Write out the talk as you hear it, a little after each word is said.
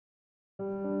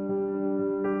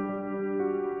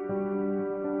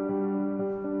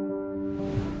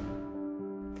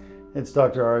It's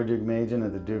Dr. Deuk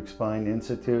at the Deuk Spine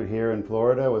Institute here in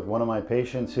Florida with one of my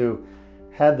patients who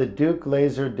had the Deuk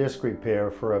laser disc repair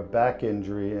for a back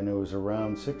injury, and it was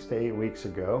around 6 to 8 weeks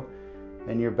ago.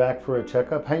 And you're back for a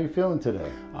checkup. How are you feeling today?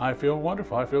 I feel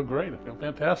wonderful. I feel great. I feel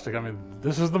fantastic. I mean,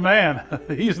 this is the man.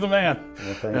 He's the man.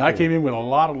 Well, and I came in with a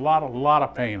lot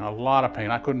of pain, a lot of pain.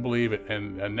 I couldn't believe it.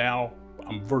 And now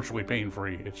I'm virtually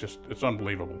pain-free. It's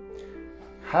unbelievable.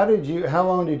 How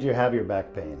long did you have your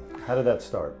back pain? How did that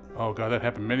start? Oh God, that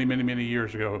happened many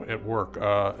years ago at work,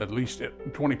 at least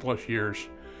 20 plus years.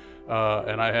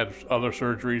 And I had other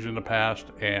surgeries in the past,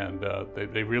 and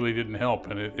they really didn't help.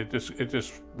 And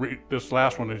this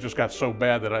last one, it just got so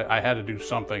bad that I had to do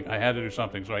something. I had to do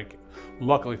something. So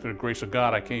luckily, through the grace of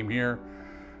God, I came here,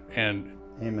 and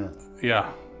Amen.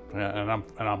 Yeah, and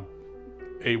I'm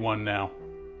A1 now.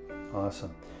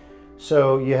 Awesome.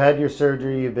 So you had your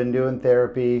surgery. You've been doing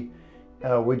therapy.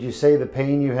 Would you say the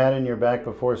pain you had in your back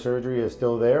before surgery is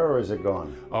still there, or is it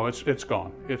gone? Oh, it's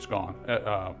gone. It's gone.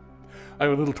 I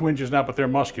have little twinges now, but they're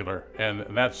muscular, and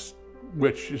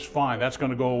which is fine. That's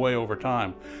going to go away over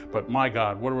time. But my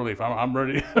God, what a relief! I'm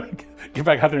ready to get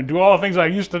back out there and do all the things I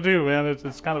used to do, man.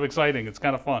 It's kind of exciting. It's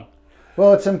kind of fun.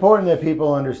 Well, it's important that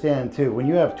people understand too. When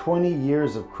you have 20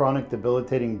 years of chronic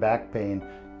debilitating back pain,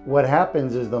 what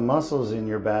happens is the muscles in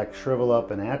your back shrivel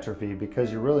up and atrophy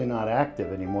because you're really not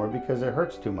active anymore because it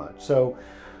hurts too much. So,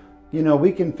 you know,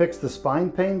 we can fix the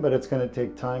spine pain, but it's going to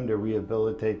take time to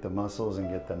rehabilitate the muscles and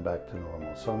get them back to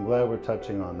normal. So I'm glad we're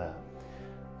touching on that.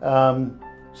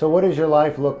 So what does your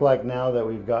life look like now that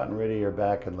we've gotten rid of your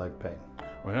back and leg pain?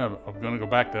 Well, yeah, I'm going to go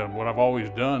back to what I've always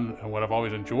done and what I've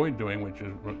always enjoyed doing, which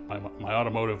is my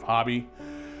automotive hobby.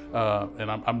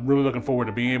 And I'm really looking forward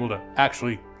to being able to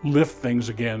actually lift things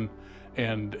again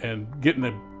and getting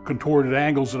the contorted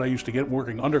angles that I used to get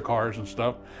working under cars and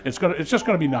stuff. It's just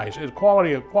gonna be nice.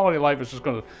 Quality of life is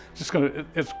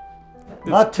it's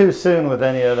not too soon with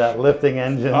any of that lifting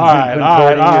engines. All right,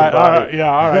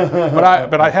 yeah, all right.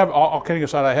 But all kidding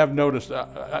aside, I have noticed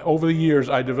over the years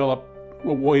I developed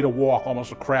a way to walk,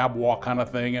 almost a crab walk kind of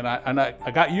thing, and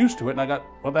I got used to it, and I got,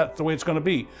 well, that's the way it's going to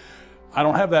be. I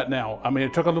don't have that now. I mean,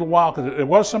 it took a little while because it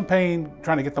was some pain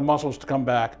trying to get the muscles to come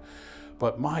back.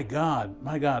 But my God,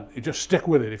 you just stick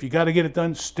with it. If you got to get it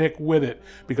done, stick with it,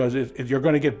 because you're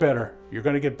going to get better. You're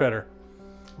going to get better.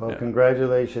 Well,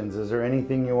 congratulations. Is there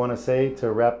anything you want to say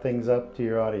to wrap things up to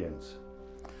your audience?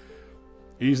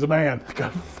 He's the man.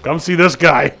 Come see this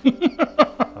guy.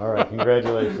 All right,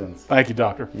 congratulations. Thank you,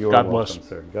 doctor. You're God welcome, bless.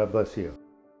 sir. God bless you.